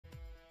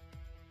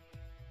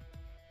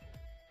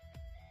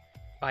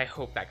I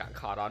hope that got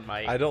caught on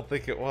mic. I don't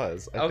think it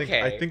was.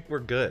 Okay. I think we're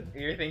good.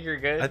 You think you're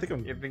good? I think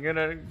I'm You're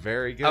gonna...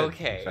 very good.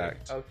 Okay. In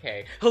fact.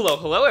 Okay.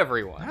 Hello,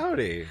 everyone.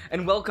 Howdy.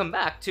 And welcome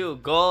back to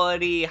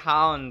Gori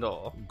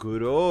Houndo.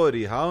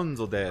 Gurori Hounds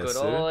desu.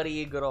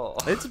 Gori Goro.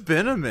 It's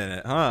been a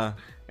minute, huh?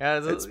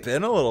 Yeah, It's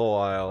been a little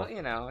while. Well,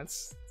 you know,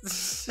 it's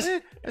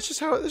That's just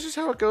how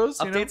it goes.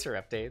 You know? updates are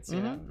updates.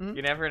 You know, Mhm.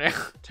 you never know.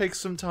 Takes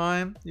some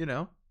time, you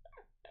know.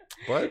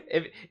 But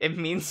It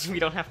means we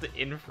don't have to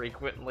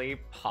infrequently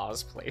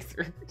pause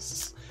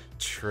playthroughs.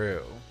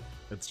 true.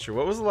 It's true.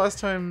 What was the last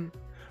time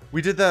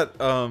we did that?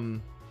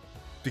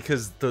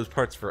 Because those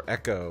parts for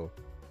Echo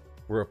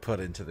were put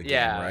into the game,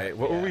 right?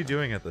 What were we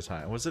doing at the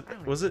time? Was it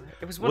It was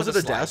one was of it the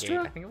a Sly games.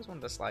 Dastra? I think it was one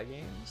of the Sly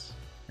games.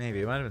 Maybe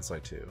it might have been Sly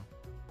 2.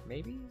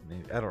 Maybe.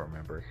 Maybe I don't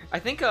remember. I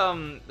think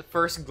the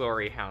first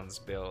Glory Hounds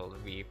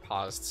build we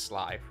paused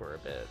Sly for a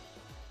bit.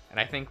 And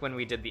I think when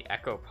we did the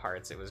Echo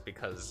parts, it was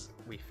because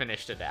we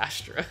finished a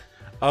Dastra.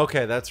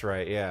 Okay, that's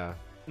right. Yeah.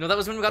 No, that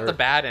was when we got the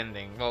bad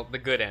ending. Well, the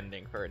good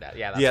ending for that.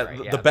 Yeah, that's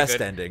right. The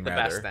best ending, the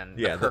rather. best end.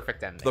 Yeah, the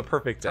perfect ending. The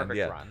perfect end.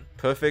 Yeah. run.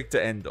 Perfect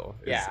endo.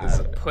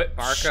 Put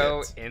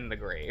Marco shit. in the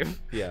grave.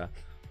 Yeah.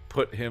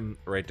 Put him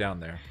right down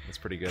there. That's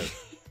pretty good.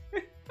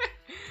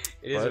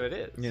 It is what it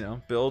is. You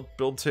know, build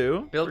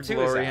 2. Build for 2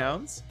 Glory is out.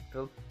 Hounds.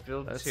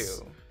 Build That's-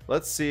 2.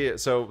 Let's see it.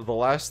 So the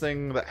last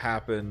thing that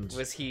happened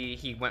Was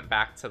he went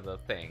back to the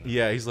thing.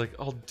 Yeah, he's like,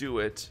 I'll do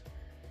it.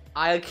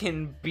 I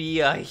can be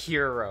a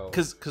hero.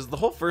 Cause the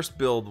whole first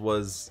build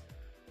was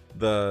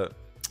the.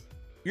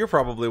 You're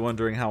probably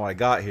wondering how I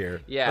got here.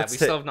 Yeah, we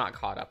still have not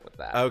caught up with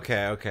that.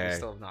 Okay. We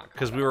still have not caught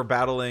Because we up. were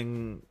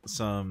battling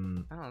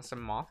some, I don't know,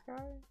 some moth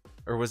guy?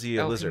 or was he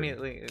a lizard?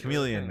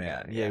 Chameleon guy,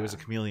 man. Yeah, he was a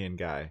chameleon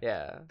guy.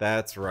 Yeah.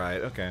 That's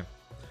right. Okay.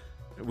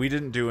 We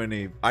didn't do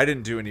any. I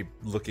didn't do any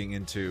looking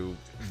into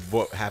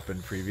what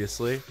happened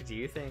previously. Do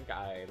you think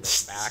I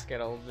look back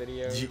at old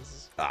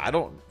videos? I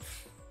don't.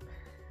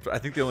 I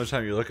think the only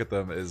time you look at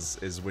them is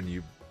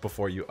when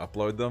before you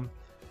upload them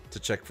to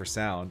check for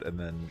sound, and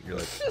then you're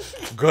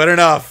like, good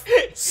enough.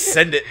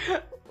 Send it.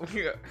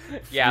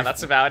 Yeah,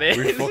 that's about it.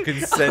 We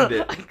fucking send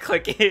it.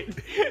 Click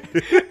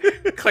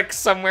it. Click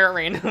somewhere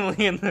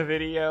randomly in the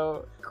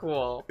video.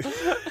 Cool.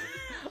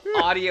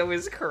 Audio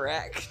is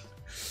correct.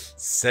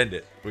 Send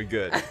it. We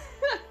good.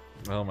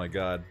 Oh my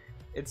god.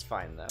 It's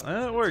fine though.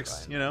 It It's works.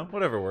 fine. You know,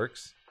 whatever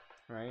works.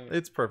 Right.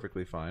 It's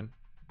perfectly fine.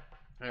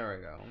 There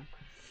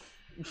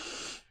we go.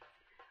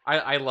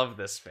 I love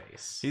this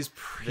face. He's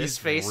this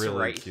face really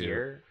right cute.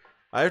 here.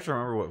 I have to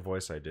remember what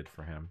voice I did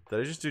for him. Did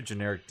I just do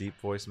generic deep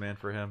voice man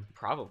for him?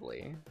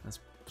 Probably. That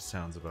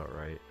sounds about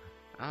right.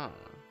 Oh,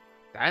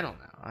 I don't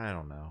know. I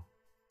don't know.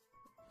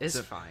 It's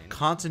fine.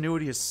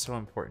 Continuity is so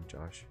important,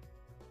 Josh.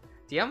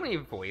 Do you know how many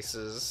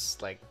voices,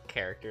 like,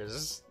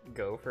 characters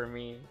go for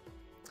me?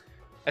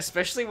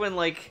 Especially when,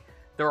 like,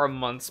 there are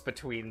months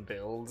between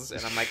builds,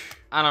 and I'm like,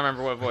 I don't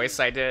remember what voice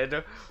I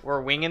did.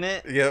 We're winging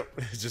it.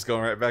 Yep, just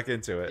going right back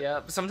into it. Yeah,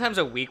 but sometimes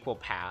a week will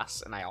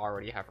pass, and I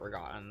already have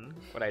forgotten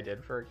what I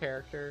did for a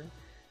character.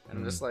 And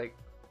I'm just like,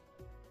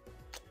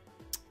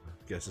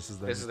 Guess this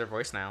is their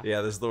voice now.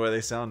 Yeah, this is the way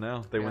they sound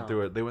now. They went Yeah.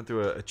 through it. They went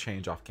through a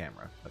change off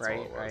camera. That's all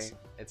it was. Right.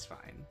 It's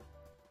fine.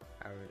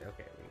 Okay,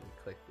 we can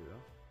click through.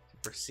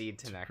 Proceed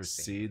to next.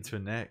 Proceed to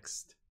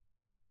next.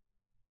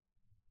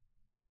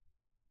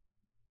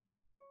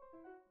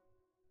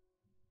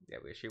 Yeah,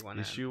 we issue 1.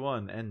 Issue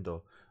 1,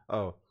 Endo.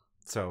 Oh,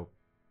 so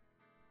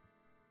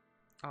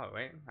Oh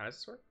wait, how does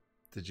this work?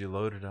 did you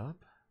load it up?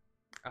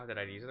 Oh, did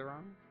I use it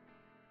wrong?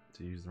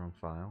 Did you use the wrong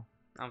file?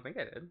 I don't think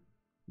I did.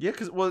 Yeah,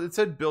 because well, it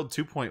said build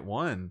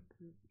 2.1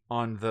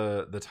 on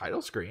the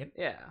title screen.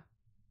 Yeah.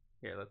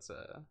 Here, let's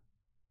Okay.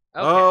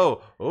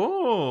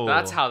 Oh,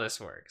 That's how this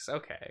works.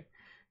 Okay.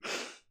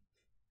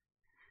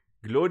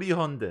 Glory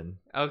Honden.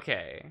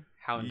 Okay.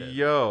 Hounded.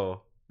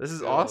 Yo, this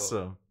is Go.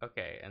 awesome.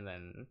 Okay, and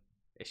then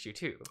issue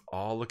 2.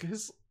 Oh, look at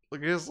his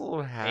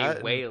little hat.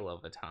 A whale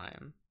of a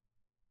time.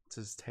 It's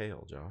his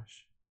tail,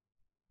 Josh.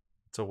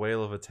 It's a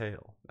whale of a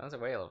tail. That was a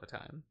whale of a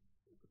time.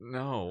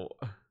 No.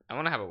 I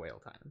want to have a whale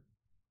time.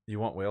 You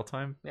want whale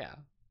time? Yeah.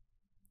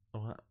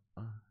 What?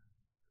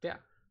 Yeah.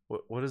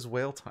 What is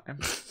whale time?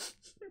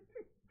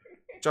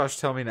 Josh,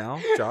 tell me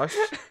now. Josh,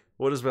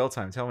 what is whale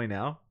time? Tell me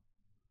now.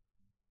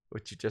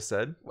 What you just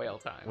said? Whale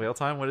time. Whale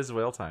time? What is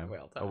whale time?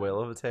 Whale time. A whale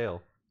of a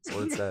tail. That's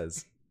what it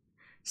says.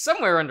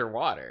 Somewhere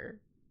underwater.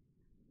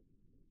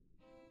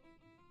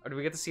 Oh, do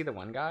we get to see the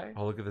one guy?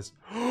 Oh, look at this.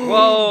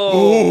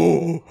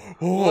 Whoa!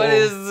 What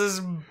is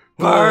this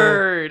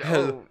bird?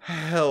 Oh,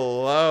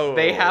 hello.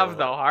 they have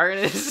the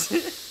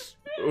harness.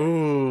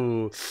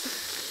 Ooh.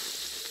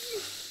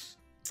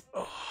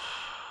 Oh,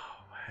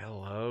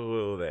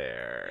 hello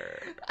there.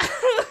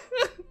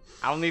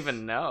 I don't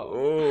even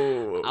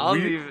know.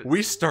 Oh,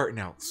 we starting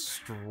out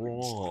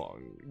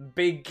strong.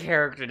 Big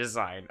character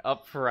design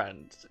up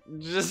front.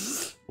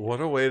 Just What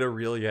a way to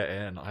reel you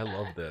in. I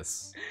love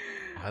this.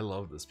 I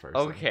love this person.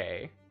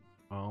 okay.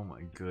 Oh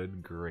my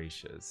good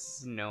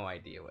gracious. No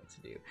idea what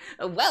to do.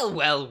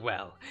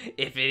 Well.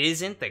 If it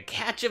isn't the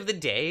catch of the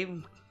day,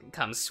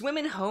 come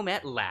swimming home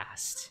at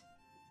last.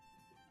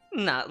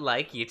 Not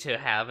like you to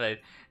have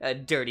a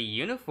dirty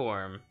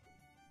uniform.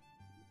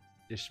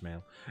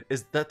 Ishmael.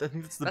 Is that? I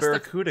think that's the That's the-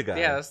 Barracuda guy.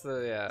 Yeah, that's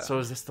the, yeah. So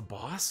is this the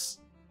boss?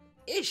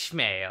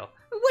 Ishmael,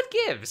 what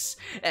gives?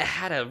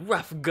 Had a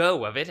rough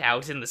go of it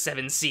out in the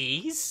Seven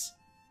Seas?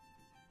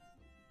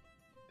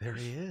 There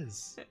he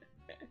is.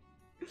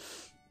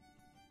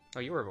 Oh,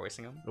 you were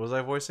voicing him? Was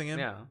I voicing him?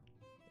 Yeah.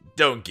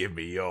 Don't give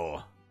me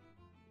your...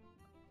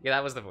 Yeah,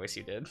 that was the voice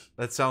you did.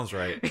 That sounds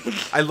right.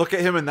 I look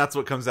at him and that's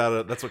what comes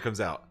out. That's what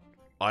comes out.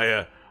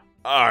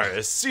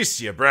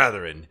 Cease ya,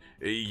 brethren,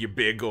 you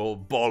big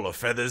old ball of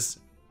feathers.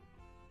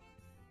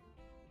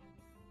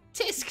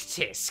 Tisk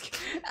tisk,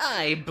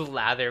 I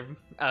blather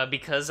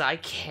because I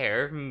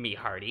care, me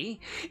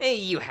hearty.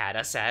 You had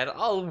us at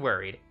all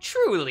worried,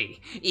 truly,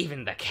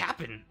 even the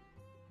cap'n.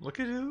 Look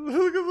at him,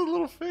 look at the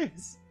little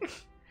face.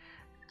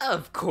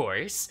 Of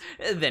course,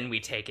 then we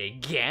take a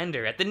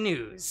gander at the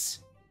news.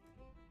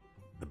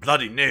 The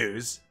bloody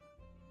news?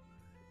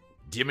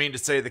 Do you mean to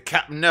say the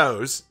captain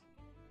knows?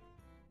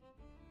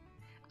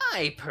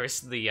 I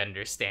personally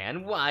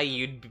understand why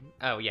you'd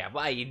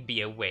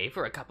be away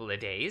for a couple of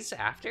days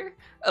after.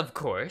 Of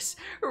course,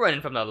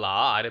 running from the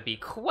law ought to be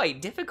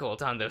quite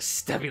difficult on those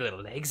stubby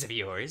little legs of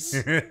yours.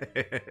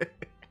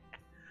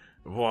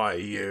 Why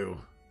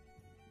you?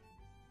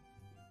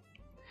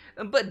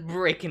 But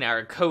breaking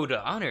our code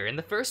of honor in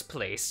the first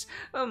place,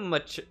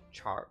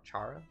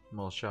 Chara?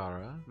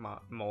 Molshara? Molshara?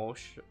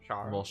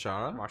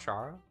 Molshara?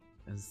 Molshara?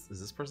 Is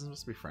this person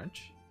supposed to be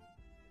French?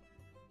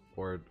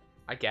 Or...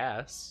 I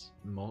guess.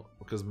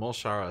 Because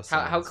Molshara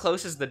sounds... How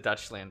close is the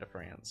Dutch land to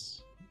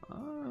France?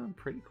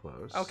 Pretty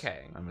close.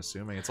 Okay. I'm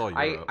assuming it's all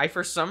Europe. I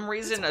for some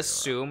reason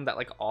assume that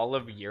like all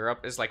of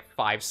Europe is like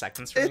 5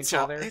 seconds from each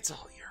other. It's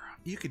all Europe.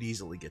 You could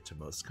easily get to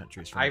most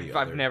countries from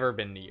I've never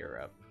been to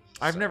Europe.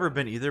 I've never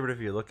been either, but if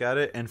you look at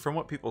it, and from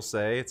what people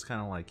say, it's kind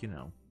of like, you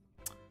know,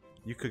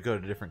 you could go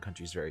to different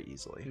countries very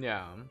easily.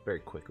 Yeah.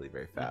 Very quickly,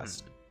 very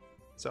fast.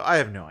 So I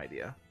have no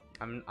idea.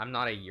 I'm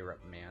not a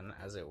Europe man,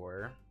 as it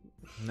were.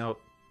 Nope.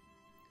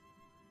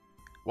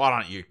 Why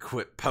don't you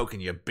quit poking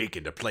your beak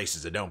into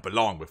places that don't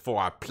belong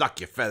before I pluck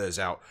your feathers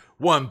out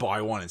one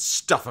by one and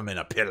stuff them in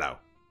a pillow?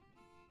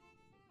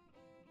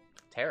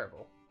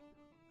 Terrible.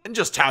 And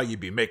just how you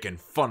be making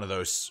fun of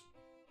those...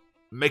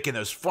 making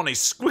those funny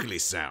squiggly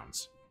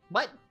sounds.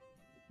 What?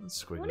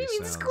 Squiggly What do you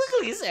mean sounds.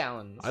 squiggly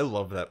sounds? I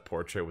love that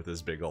portrait with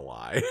his big ol'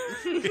 eye.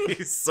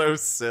 He's so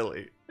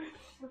silly.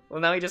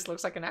 Well, now he just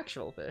looks like an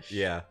actual fish.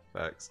 Yeah,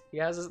 facts. He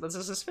has this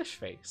is his fish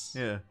face.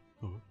 Yeah.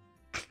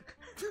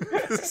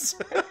 That's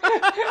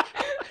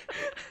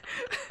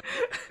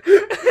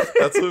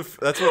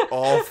what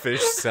all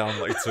fish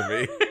sound like to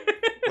me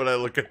when I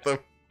look at them.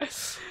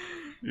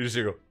 You just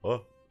go,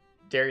 oh.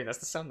 Darian, that's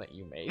the sound that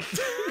you made.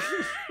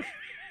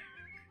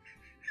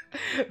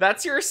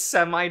 That's your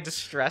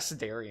semi-distressed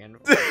Darian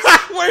voice.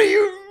 What do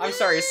you mean? I'm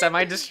sorry,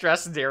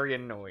 semi-distressed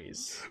Darian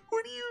noise.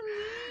 What do you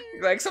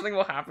mean? Like something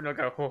will happen,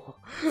 it'll go, oh.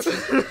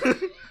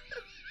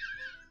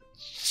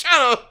 Shut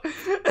up!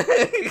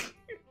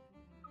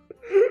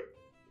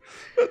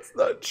 That's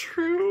not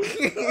true.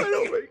 I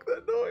don't make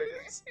that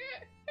noise.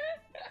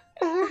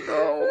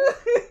 Oh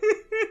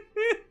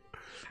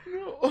no.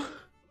 No.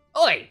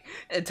 Oi!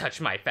 Touch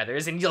my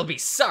feathers and you'll be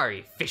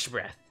sorry, fish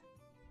breath.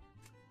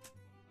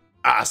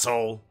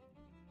 Asshole.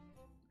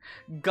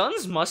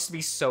 Guns must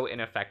be so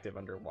ineffective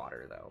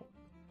underwater, though.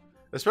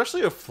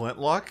 Especially a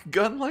flintlock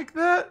gun like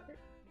that.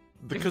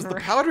 Because the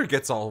powder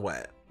gets all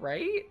wet.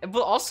 Right?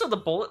 But also the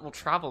bullet will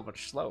travel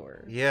much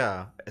slower.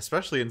 Yeah,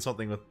 especially in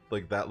something with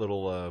like that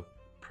little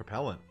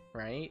propellant.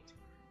 Right?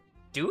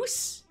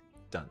 Deuce?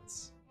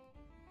 Dunce.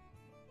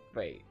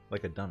 Wait.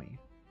 Like a dummy.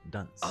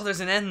 Dunce. Oh, there's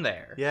an N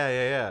there.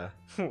 Yeah.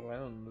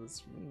 Well,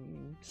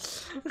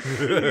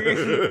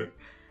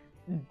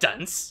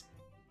 Dunce?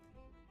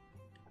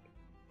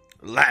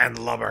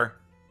 Landlubber.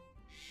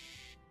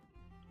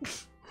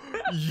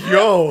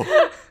 Yo!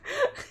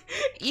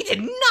 You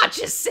did not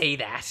just say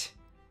that!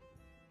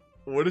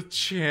 What a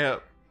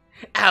champ.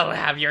 I'll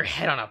have your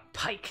head on a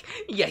pike,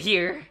 you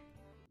hear?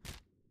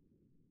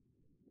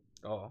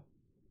 Oh.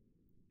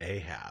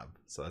 Ahab.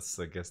 So that's,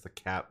 I guess, the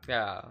cap.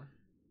 Yeah.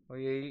 Well,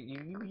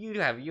 you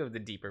have the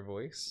deeper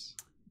voice.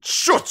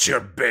 Shut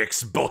your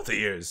beaks, both of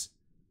yous!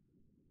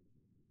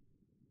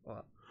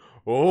 What?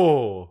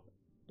 Oh.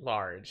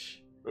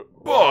 Large.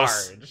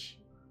 Boss! Large.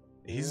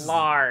 He's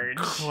large.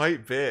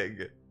 Quite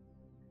big.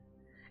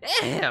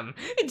 Ahem,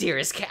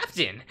 dearest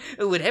captain,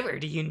 whatever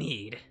do you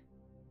need?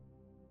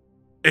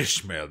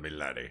 Ishmael, me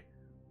laddie.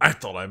 I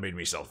thought I made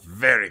myself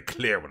very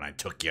clear when I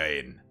took you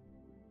in.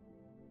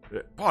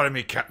 Pardon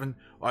me, Captain.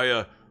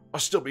 I'll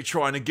still be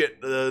trying to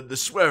get the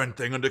swearing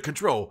thing under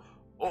control.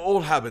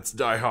 Old habits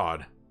die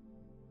hard.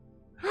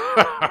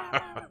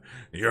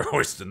 You're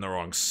hoisting the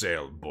wrong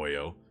sail,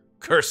 boyo.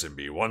 Cursing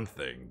be one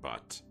thing,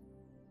 but...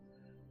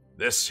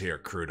 this here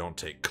crew don't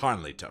take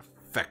kindly to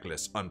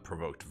feckless,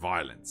 unprovoked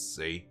violence,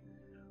 see?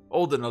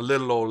 Holding a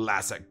little old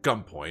lass at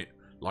gunpoint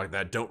like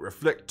that don't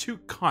reflect too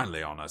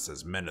kindly on us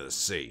as men of the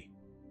sea.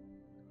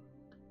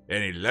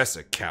 Any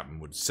lesser captain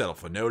would settle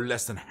for no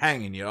less than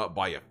hanging you up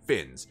by your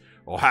fins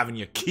or having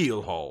your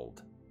keel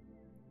hauled.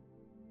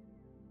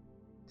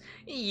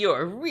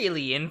 You're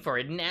really in for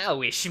it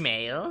now,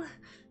 Ishmael.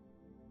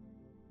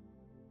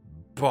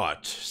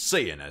 But,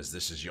 seeing as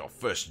this is your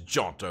first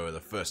jaunt over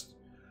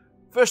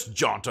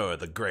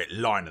the great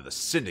line of the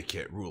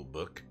Syndicate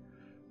rulebook,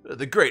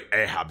 the great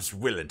Ahab's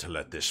willing to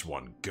let this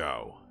one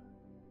go.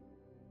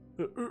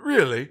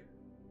 Really?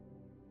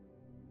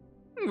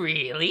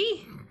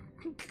 Really?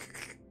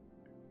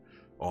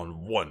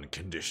 On one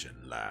condition,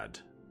 lad.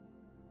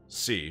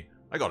 See,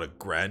 I got a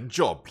grand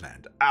job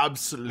planned,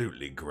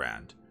 absolutely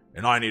grand,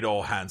 and I need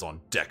all hands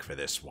on deck for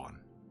this one.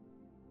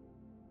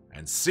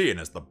 And seeing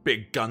as the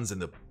big guns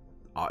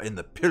are in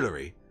the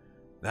pillory,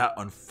 that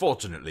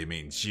unfortunately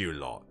means you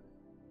lot.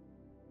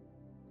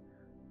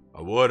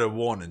 A word of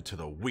warning to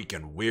the weak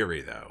and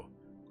weary, though.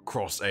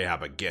 Cross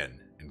Ahab again,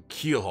 and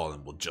keel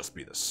hauling will just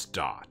be the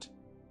start.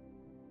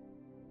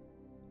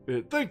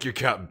 Thank you,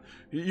 Captain.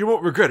 You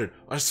won't regret it.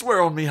 I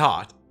swear on me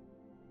heart.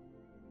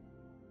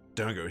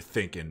 Don't go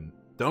thanking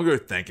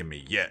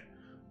me yet,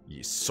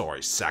 you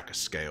sorry sack of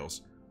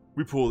scales.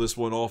 We pull this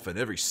one off, and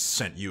every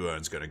cent you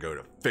earn's gonna go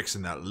to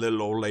fixing that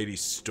little old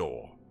lady's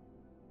store.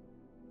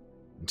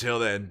 Until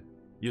then,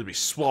 you'll be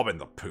swabbing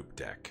the poop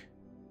deck.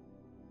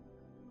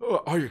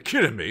 Are you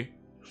kidding me?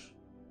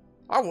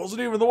 I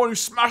wasn't even the one who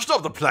smashed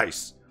up the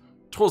place.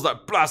 'Twas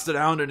that blasted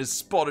hound and his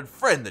spotted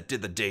friend that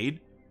did the deed.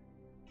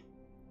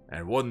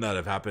 And wouldn't that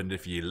have happened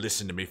if you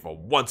listened to me for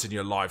once in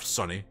your life,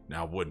 Sonny?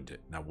 Now wouldn't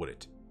it? Now would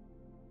it?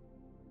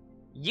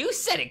 You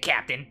said it,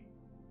 Captain.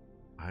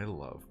 I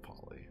love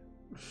Polly.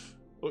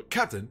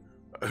 Captain,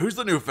 who's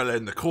the new fella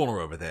in the corner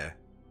over there?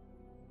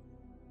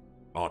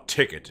 Our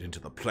ticket into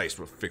the place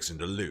we're fixing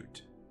to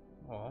loot.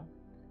 Oh.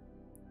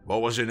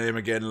 What was your name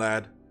again,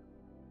 lad?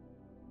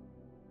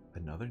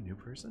 Another new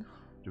person?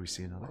 Do we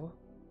see another?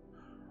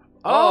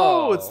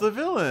 Oh, it's the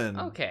villain.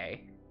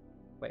 Okay.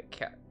 Wait,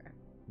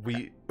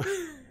 We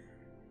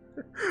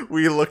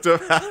we looked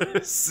up how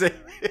to say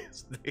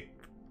his name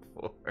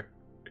before.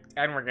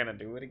 and we're gonna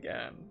do it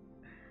again.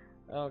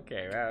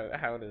 Okay,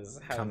 how does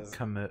Camus?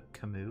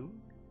 Camu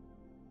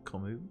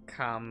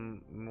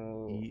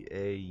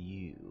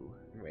E-A-U.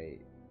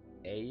 wait,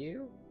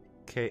 AU?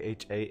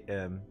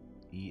 Khameau.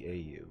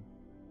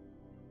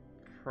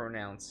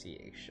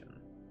 Pronunciation.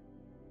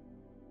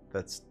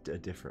 That's a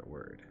different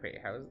word. Wait,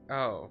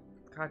 oh,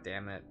 god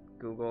damn it.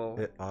 Google.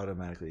 It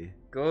automatically.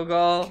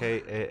 Google.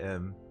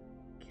 Khameau.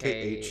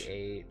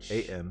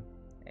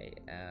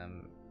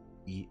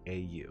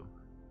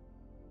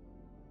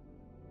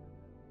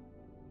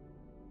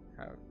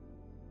 How?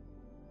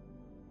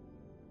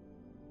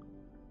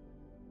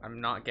 I'm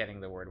not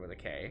getting the word with a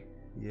K.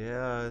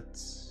 Yeah,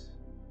 it's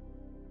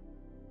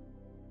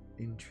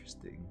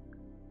interesting.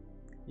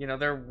 You know,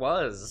 there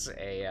was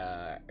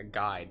a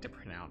guide to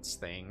pronounce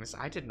things.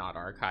 I did not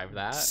archive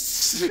that.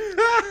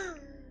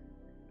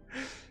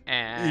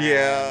 And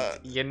yeah.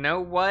 You know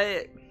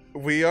what?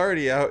 We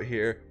already out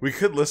here. We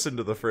could listen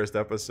to the first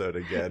episode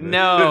again.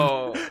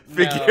 No.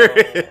 Figure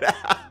it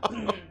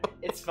out.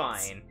 It's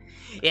fine.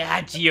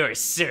 At your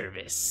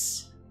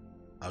service.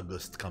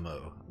 Auguste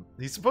Camus.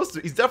 He's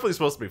definitely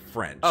supposed to be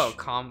French. Oh,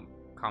 Camus?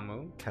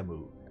 Camus.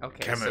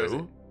 Okay, Camus? so is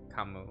it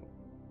Camus.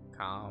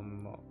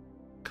 Camus.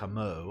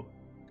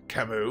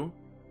 Camus?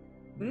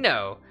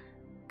 No.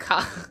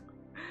 Camus.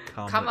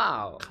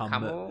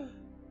 Camus.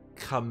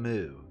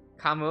 Camus. Camus.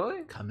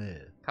 Camus.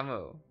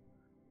 Camus.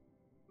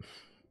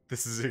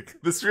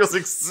 This feels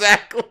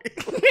exactly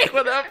like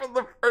what happened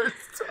the first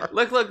time.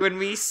 Look, when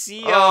we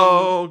see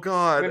oh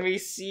god. when we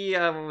see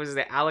what was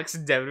it, Alex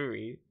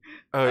Deruy.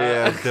 Oh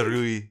yeah,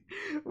 Deruy.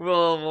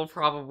 We'll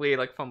probably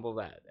like fumble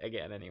that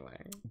again anyway.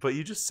 But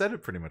you just said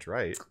it pretty much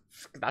right.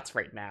 That's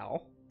right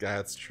now.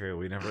 That's true.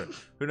 We never.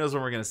 Who knows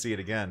when we're gonna see it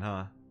again,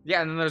 huh?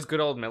 Yeah, and then there's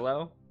good old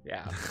Milo.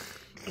 Yeah.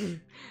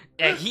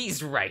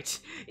 He's right.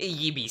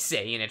 Ye be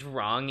saying it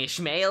wrong,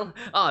 Ishmael.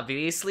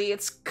 Obviously,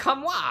 it's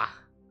Camus.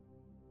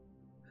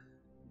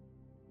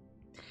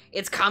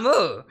 It's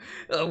Camus.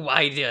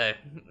 Why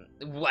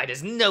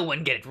does no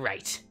one get it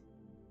right?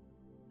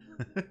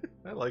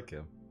 I like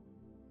him.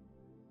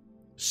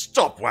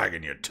 Stop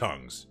wagging your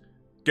tongues.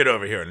 Get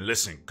over here and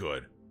listen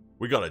good.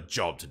 We got a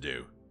job to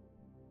do.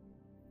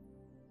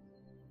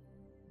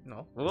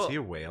 No. Is he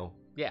a whale?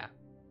 Yeah.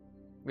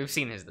 We've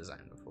seen his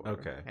design before.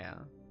 Okay. Yeah.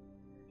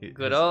 He-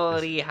 Good his-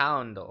 old his-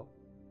 Houndle.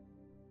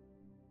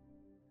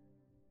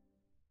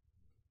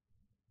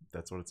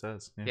 That's what it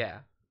says. Yeah.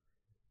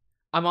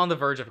 I'm on the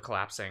verge of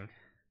collapsing.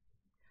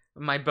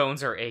 My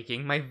bones are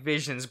aching. My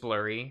vision's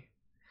blurry.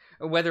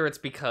 Whether it's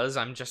because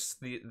I'm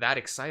just that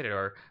excited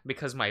or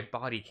because my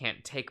body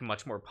can't take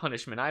much more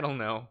punishment, I don't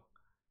know.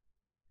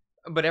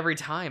 But every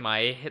time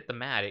I hit the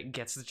mat, it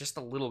gets just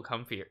a little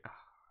comfier.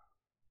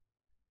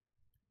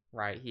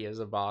 Right, he is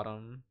a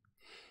bottom.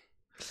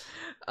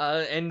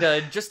 And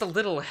just a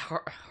little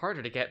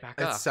harder to get back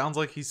It up. sounds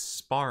like he's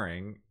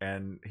sparring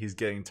and he's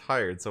getting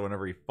tired. So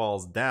whenever he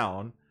falls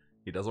down,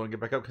 he doesn't want to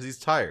get back up because he's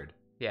tired.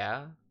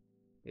 Yeah.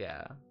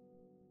 Yeah.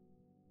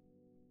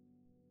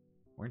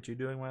 weren't you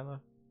doing,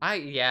 Milo?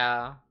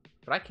 Yeah,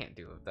 but I can't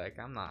do it. Like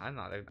I'm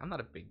not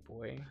a big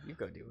boy. You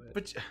go do it.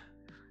 But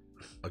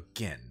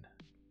again,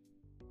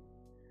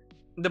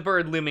 The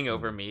bird looming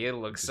over me, it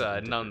looks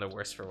This is none the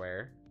worse for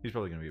wear. he's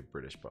probably gonna be a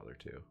British butler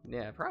too.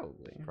 Yeah,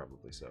 probably.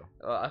 Probably so.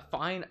 A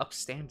fine,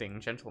 upstanding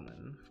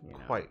gentleman. You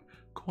know?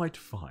 Quite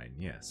fine.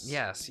 Yes.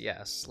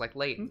 Yes, like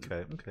Leighton.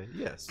 Okay.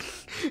 Yes.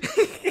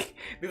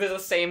 They're the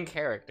same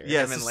character.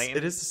 Yes, him and Leighton.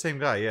 it is the same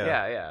guy.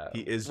 Yeah. Yeah.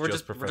 He is We're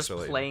just we're Professor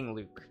Layton. playing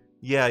Luke.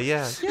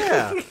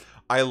 Yeah.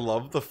 I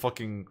love the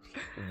fucking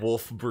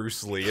Wolf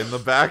Bruce Lee in the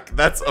back.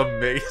 That's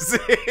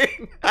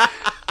amazing.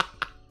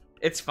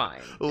 It's fine.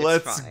 It's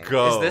Let's fine.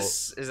 go.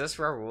 Is this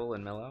Raoul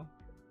and Milo?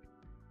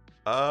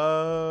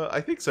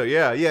 I think so.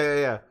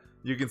 Yeah.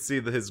 You can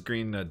see his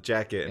green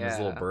jacket and his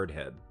little Yeah. bird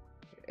head.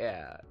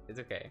 Yeah, it's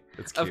okay.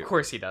 It's cute. Of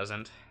course he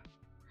doesn't.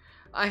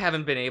 I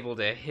haven't been able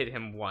to hit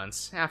him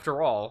once.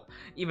 After all,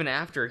 even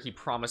after he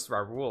promised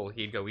Raoul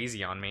he'd go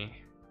easy on me.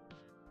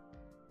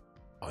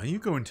 Are you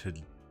going to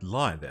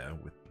lie there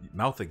with your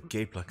mouth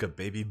agape like a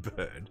baby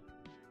bird?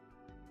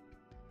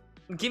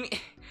 Give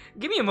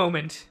me a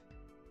moment.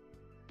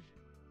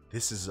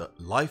 This is a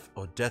life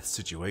or death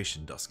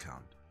situation,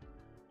 Duskhound.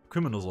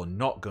 Criminals are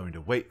not going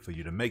to wait for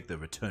you to make the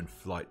return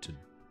flight to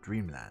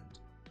Dreamland.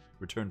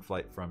 Return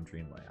flight from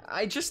Dreamland.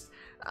 I just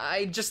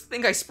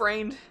think I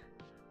sprained.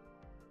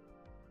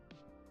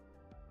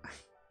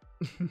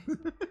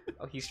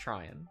 Oh, he's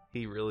trying.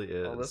 He really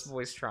is. Oh, this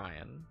boy's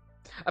trying.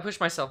 I push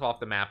myself off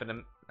the map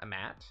and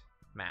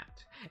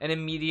and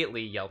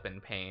immediately yelp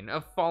in pain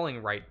of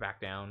falling right back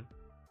down.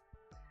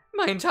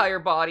 My entire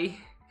body.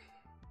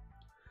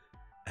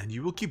 And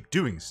you will keep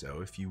doing so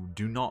if you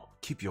do not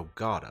keep your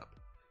guard up.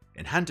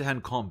 In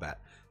hand-to-hand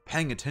combat,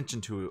 paying attention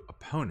to an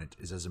opponent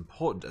is as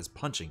important as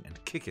punching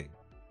and kicking.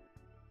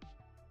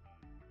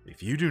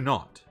 If you do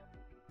not,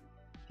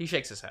 He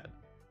shakes his head.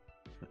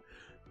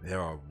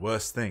 there are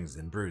worse things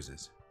than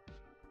bruises.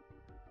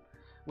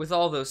 With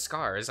all those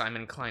scars, I'm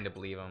inclined to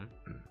believe him.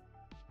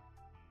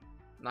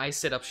 I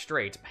sit up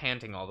straight,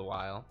 panting all the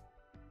while.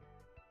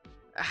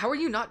 How are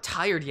you not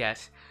tired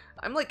yet?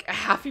 I'm like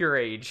half your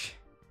age.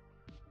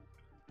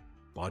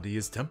 Body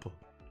is temple.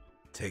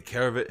 Take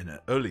care of it in an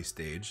early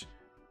stage,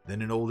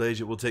 then in old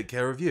age it will take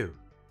care of you.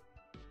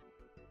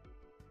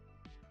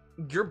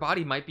 Your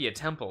body might be a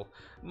temple.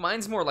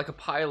 Mine's more like a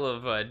pile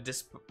of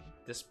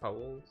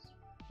disposal.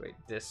 Wait,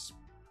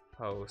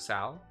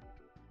 disposal?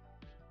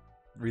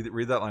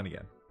 Read that line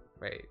again.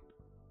 Wait.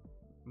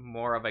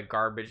 More of a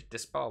garbage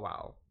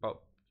disposal.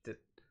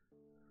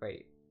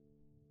 Wait.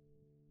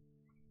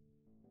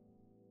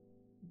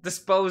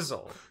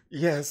 Disposal.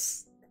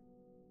 Yes.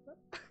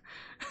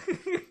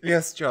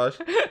 Yes, Josh.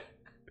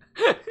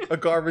 A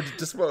garbage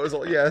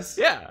disposal, yes.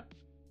 Yeah.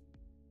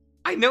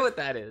 I know what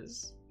that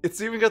is.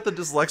 It's even got the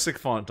dyslexic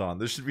font on.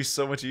 This should be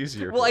so much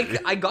easier. Well, for you.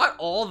 I got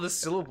all the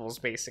syllables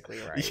basically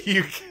right.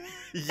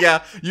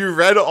 You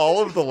read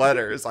all of the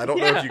letters. I don't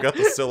know if you got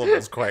the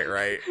syllables quite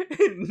right.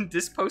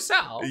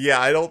 Disposal. Yeah,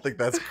 I don't think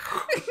that's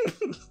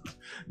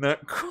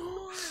not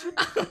cool.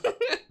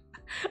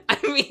 I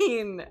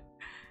mean,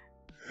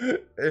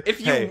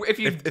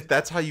 if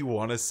that's how you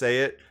want to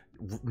say it,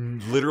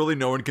 literally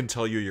no one can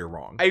tell you're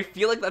wrong. I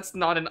feel like that's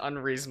not an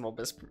unreasonable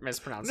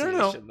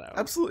mispronunciation, though.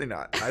 Absolutely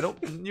not. I don't.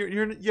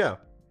 Yeah,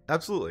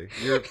 absolutely.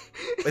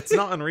 It's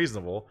not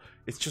unreasonable.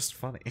 It's just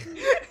funny.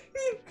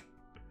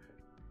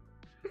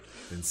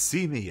 Then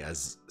see me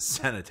as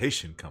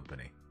sanitation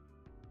company.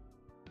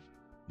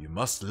 You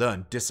must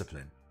learn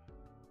discipline.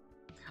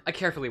 I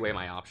carefully weigh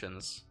my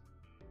options.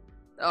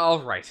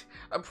 All right.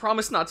 I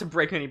promise not to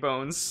break any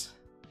bones.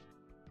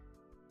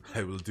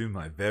 I will do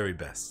my very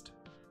best.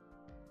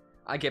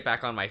 I get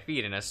back on my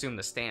feet and assume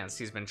the stance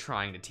he's been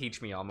trying to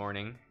teach me all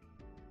morning.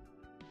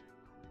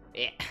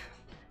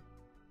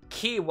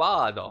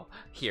 Keyword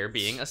here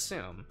being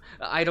assume.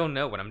 I don't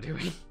know what I'm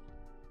doing.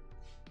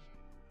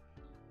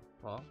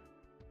 Well.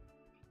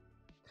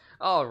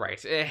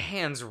 Alright,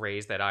 hands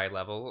raised at eye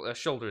level,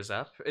 shoulders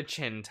up,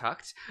 chin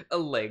tucked,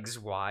 legs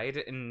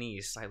wide,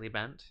 knees slightly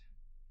bent.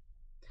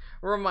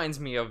 Reminds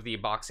me of the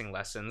boxing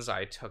lessons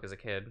I took as a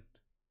kid.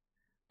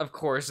 Of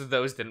course,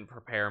 those didn't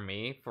prepare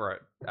me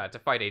for to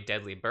fight a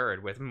deadly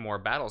bird with more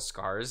battle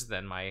scars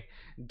than my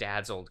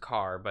dad's old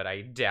car, but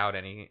I doubt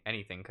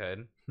anything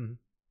could.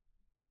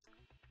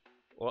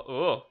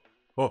 Oh,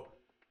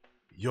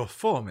 your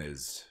form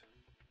is...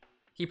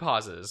 He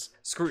pauses,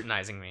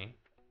 scrutinizing me.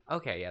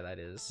 Okay, yeah, that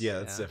is. Yeah,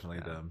 that's definitely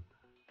them.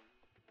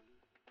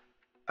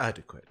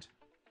 Adequate.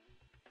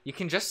 You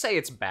can just say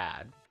it's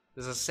bad.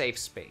 There's a safe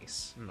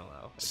space,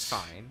 Milo. It's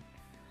fine.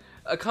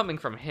 Coming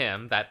from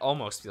him, that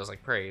almost feels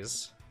like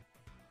praise.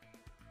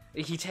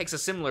 He takes a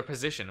similar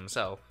position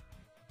himself.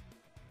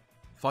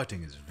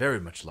 Fighting is very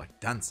much like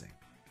dancing.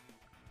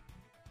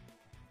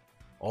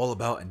 All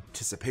about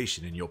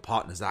anticipation in your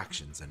partner's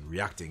actions and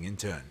reacting in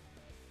turn.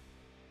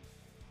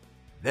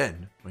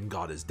 Then, when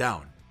guard is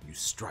down, you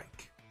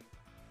strike.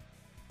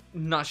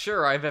 Not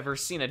sure I've ever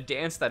seen a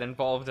dance that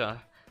involved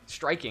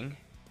striking.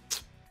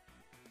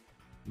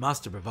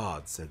 Master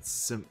Brevard said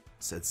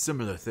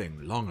similar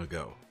thing long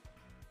ago.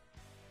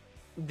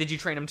 Did you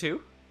train him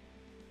too?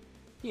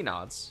 He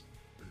nods.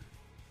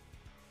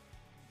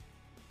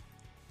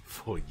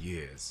 For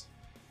years.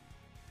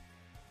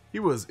 He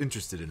was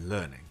interested in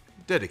learning,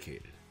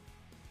 dedicated.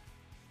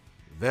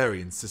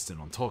 Very insistent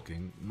on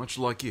talking, much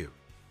like you.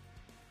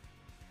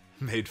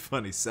 Made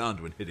funny sound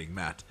when hitting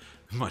Matt,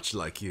 much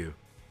like you.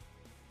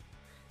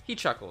 He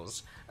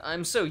chuckles.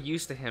 I'm so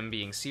used to him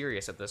being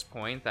serious at this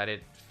point that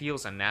it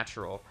feels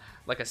unnatural,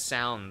 like a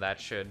sound that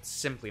should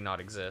simply not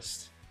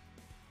exist.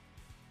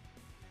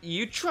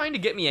 You trying to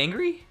get me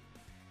angry?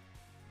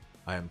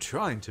 I am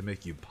trying to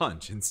make you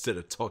punch instead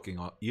of talking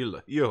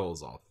ear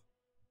holes off.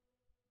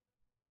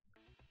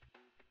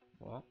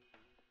 Well.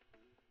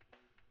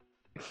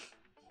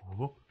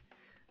 Oh.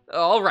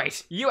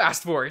 Alright, you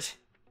asked for it.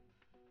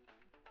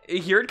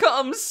 Here it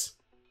comes.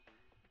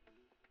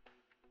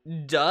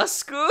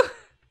 Dusk.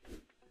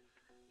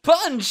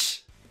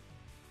 Punch!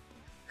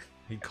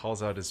 He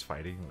calls out his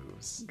fighting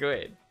moves.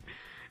 Good.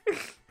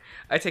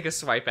 I take a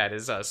swipe at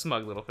his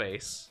smug little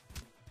face.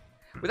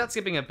 Without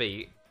skipping a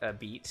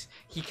beat,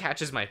 he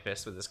catches my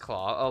fist with his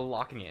claw,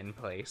 locking it in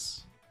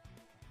place.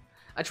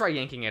 I try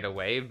yanking it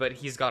away, but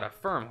he's got a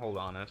firm hold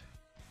on it.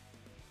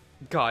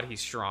 God,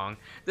 he's strong.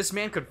 This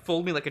man could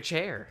fold me like a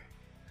chair.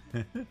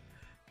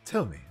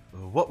 Tell me,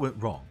 what went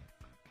wrong?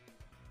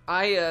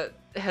 I,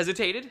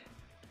 hesitated?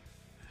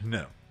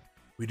 No,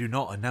 we do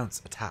not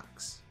announce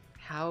attacks.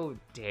 How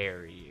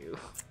dare you?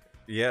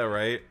 Yeah,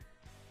 right?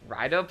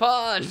 Ride a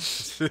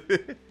punch!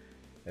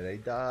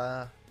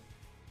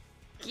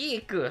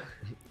 Geek!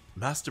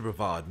 Master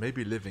Bravard may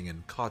be living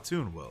in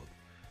cartoon world,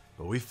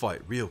 but we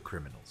fight real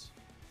criminals.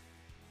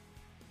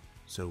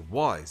 So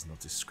wise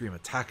not to scream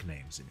attack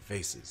names in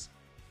faces.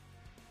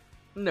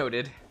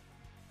 Noted.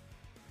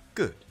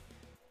 Good.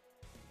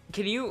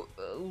 Can you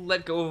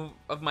let go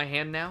of my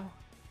hand now?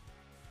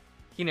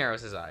 He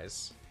narrows his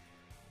eyes.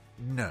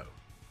 No.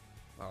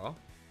 Oh,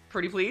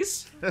 pretty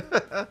please?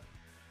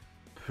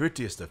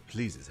 Prettiest of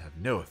pleases have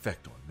no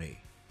effect on me.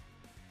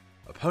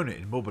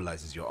 Opponent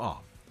immobilizes your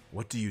arm.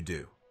 What do you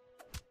do?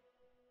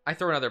 I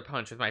throw another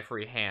punch with my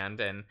free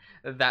hand, and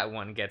that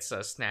one gets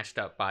snatched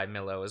up by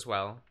Milo as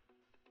well.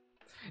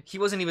 He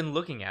wasn't even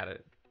looking at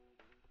it.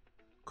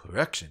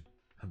 Correction.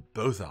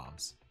 Both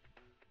arms.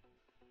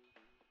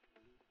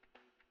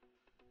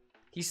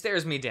 He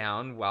stares me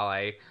down while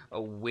I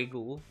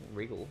wriggle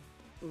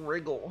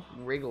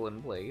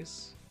in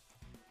place.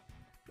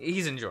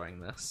 He's enjoying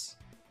this.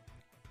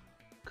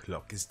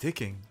 Clock is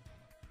ticking.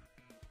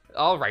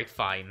 Alright,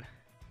 fine.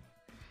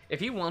 If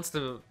he wants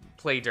to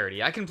play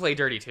dirty, I can play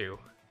dirty too.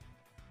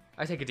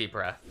 I take a deep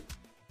breath.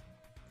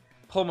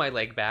 Pull my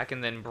leg back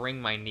and then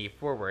bring my knee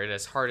forward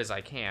as hard as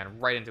I can,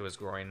 right into his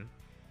groin.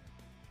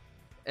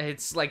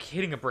 It's like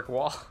hitting a brick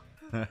wall.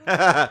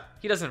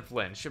 He doesn't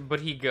flinch,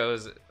 but he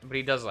does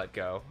let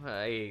go.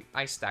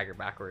 I stagger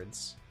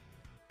backwards.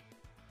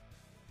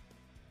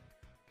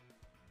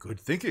 Good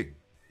thinking.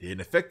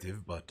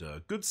 Ineffective, but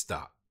a good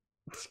start.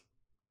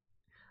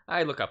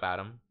 I look up at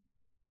him.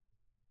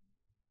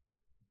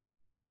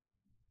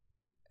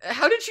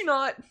 How did you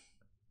not...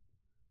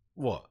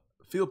 What?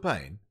 Feel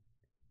pain?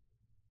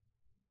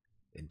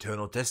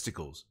 Internal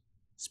testicles.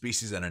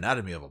 Species and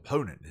anatomy of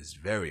opponent is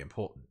very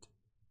important.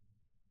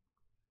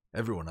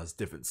 Everyone has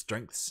different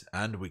strengths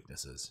and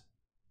weaknesses.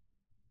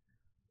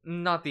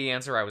 Not the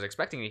answer I was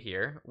expecting to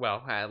hear.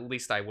 Well, at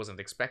least I wasn't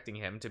expecting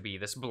him to be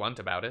this blunt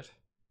about it.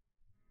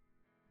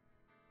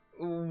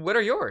 What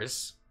are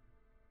yours?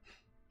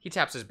 He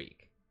taps his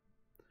beak.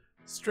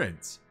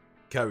 Strengths.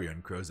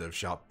 Carrion crows have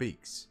sharp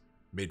beaks,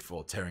 made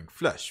for tearing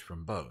flesh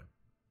from bone.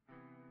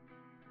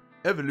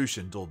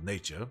 Evolution dulled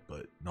nature,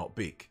 but not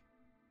beak.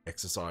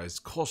 Exercise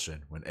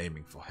caution when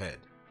aiming for head.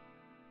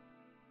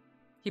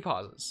 He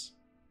pauses.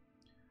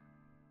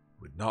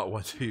 Would not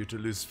want you to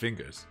lose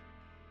fingers.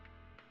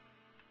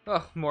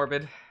 Oh,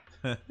 morbid.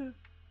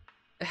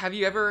 Have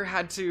you ever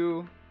had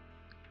to...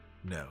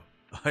 No,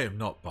 I am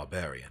not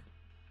barbarian.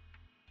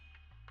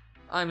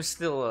 I'm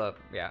still,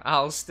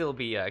 I'll still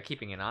be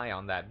keeping an eye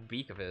on that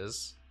beak of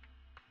his.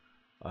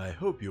 I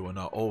hope you are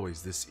not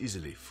always this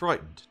easily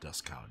frightened,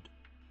 Duskhound.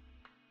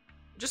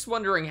 Just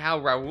wondering how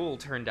Raoul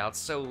turned out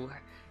so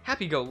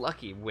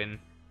happy-go-lucky when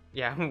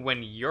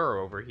you're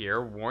over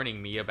here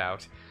warning me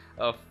about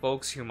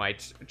folks who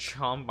might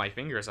chomp my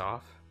fingers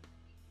off.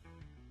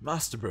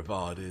 Master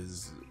Bravard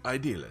is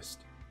idealist.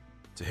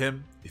 To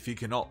him, if he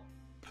cannot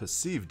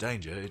perceive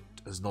danger, it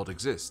does not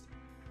exist.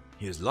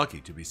 He is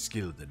lucky to be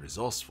skilled and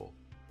resourceful.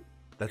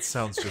 That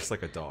sounds just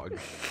like a dog.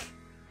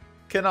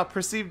 Cannot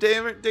perceive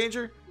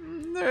danger?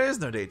 There is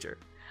no danger.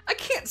 I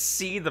can't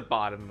see the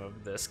bottom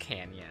of this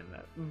canyon.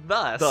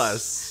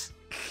 Thus.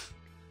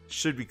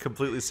 Should be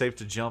completely safe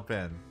to jump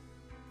in.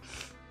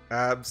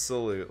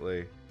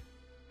 Absolutely.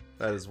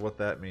 That is what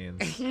that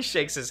means. He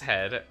shakes his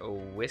head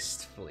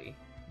wistfully.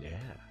 Yeah.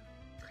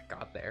 I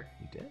got there.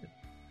 You did.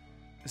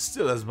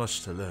 Still has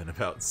much to learn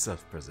about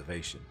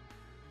self-preservation.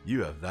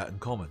 You have that in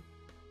common.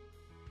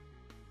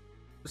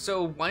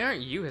 So why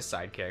aren't you his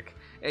sidekick?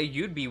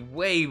 You'd be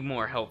way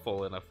more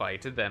helpful in a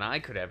fight than I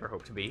could ever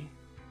hope to be.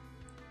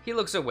 He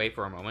looks away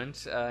for a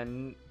moment,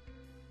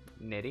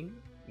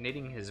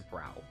 knitting his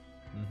brow.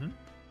 Mm-hmm.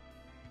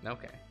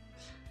 Okay.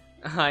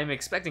 I'm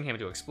expecting him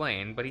to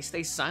explain, but he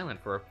stays silent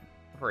for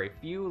a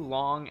few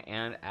long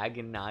and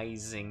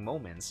agonizing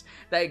moments.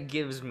 That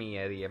gives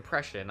me the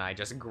impression I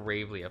just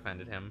gravely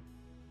offended him.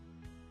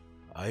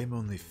 I am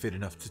only fit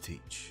enough to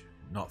teach,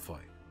 not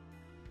fight.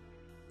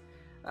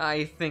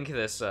 I think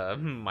this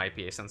might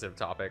be a sensitive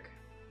topic.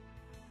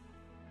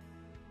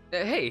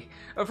 Hey,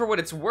 for what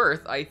it's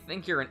worth, I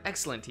think you're an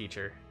excellent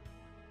teacher.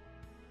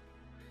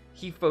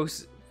 He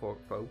focuses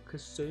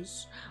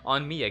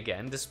on me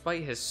again,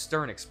 despite his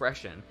stern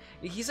expression.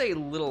 He's a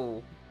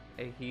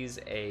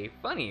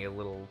funny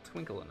little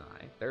twinkle in the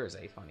eye. There is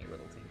a funny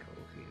little twinkle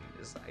in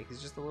his eye.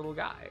 He's just a little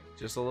guy.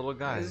 Just a little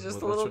guy. He's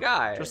just a little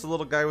guy. Just a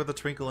little guy with a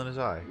twinkle in his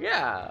eye.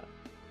 Yeah.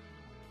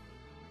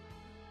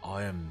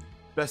 I am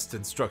best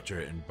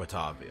instructor in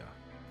Batavia.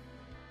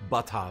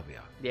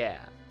 Yeah.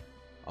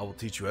 I will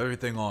teach you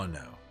everything I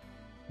know.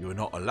 You are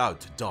not allowed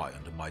to die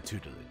under my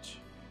tutelage.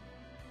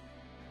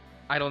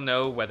 I don't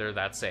know whether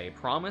that's a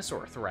promise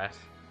or a threat.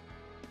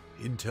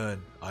 In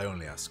turn, I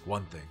only ask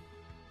one thing.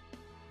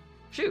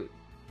 Shoot.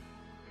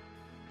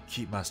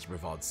 Keep Master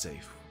Brevard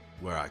safe,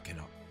 where I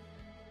cannot.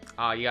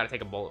 You gotta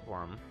take a bullet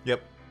for him.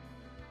 Yep.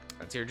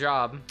 That's your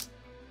job.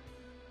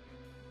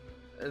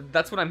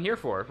 That's what I'm here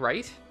for,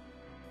 right?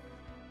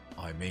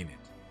 I mean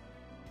it.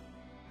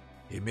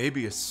 He may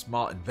be a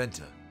smart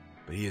inventor,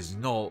 but he is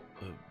not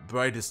the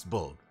brightest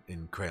bulb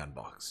in crayon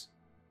box.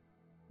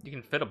 You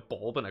can fit a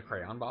bulb in a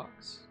crayon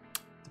box?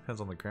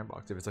 Depends on the crayon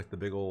box. If it's like the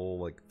big old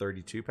like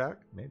 32 pack,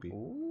 maybe.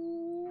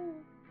 Ooh.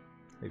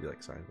 Maybe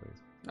like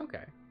sideways.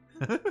 Okay.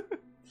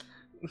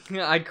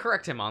 I'd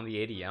correct him on the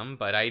ADM,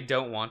 but I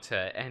don't want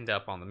to end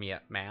up on the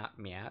Matt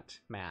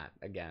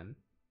again.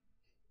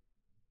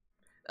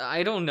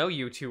 I don't know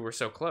you two were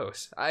so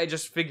close. I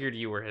just figured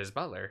you were his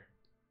butler.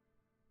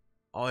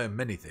 I am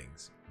many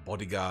things.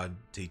 Bodyguard,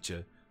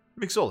 teacher,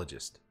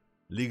 mixologist.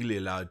 Legally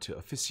allowed to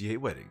officiate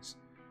weddings.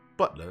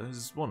 Butler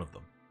is one of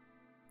them.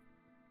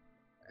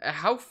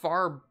 How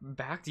far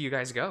back do you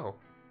guys go?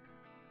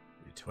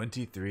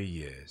 23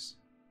 years.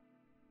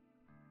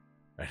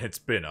 And it's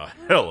been a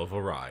hell of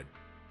a ride.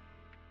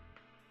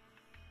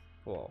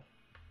 Whoa.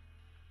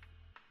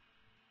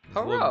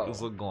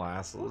 His little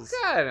glasses. Look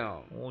at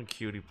him. Little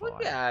cutie pie.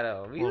 Look at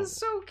him. He's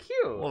so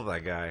cute. Love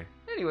that guy.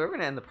 Anyway, we're going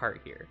to end the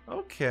part here.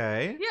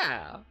 Okay.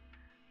 Yeah.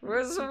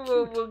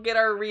 We'll get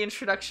our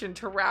reintroduction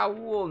to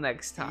Raoul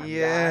next time,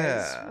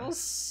 guys. We'll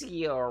see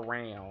you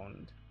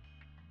around.